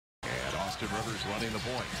Austin Rivers running the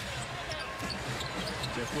point.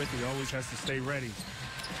 Jeff Whitney always has to stay ready.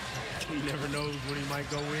 He never knows when he might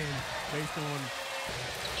go in based on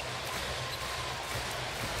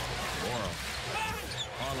Morrow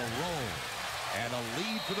on a roll. And a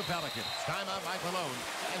lead for the Pelicans. Timeout, Mike Malone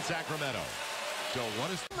and Sacramento. So what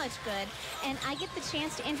is much good? And I get the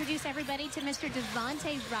chance to introduce everybody to Mr.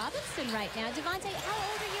 Devontae Robinson right now. Devontae, how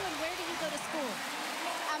old are you and where do you go to school?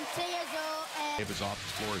 I'm 10 years old. It was off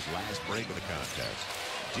the floor his last break of the contest.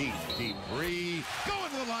 Deep three. Going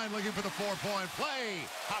to the line looking for the 4-point play.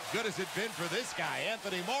 How good has it been for this guy,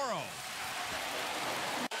 Anthony Morrow?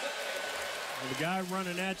 the guy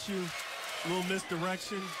running at you, a little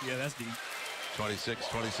misdirection. Yeah, that's deep. 26,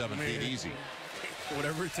 27 feet easy.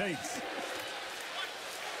 Whatever it takes.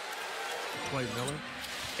 Play Miller.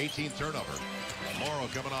 18th turnover. Morrow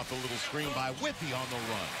coming off a little screen by Whitney on the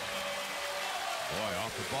run. Boy,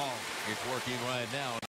 off the ball. It's working right now.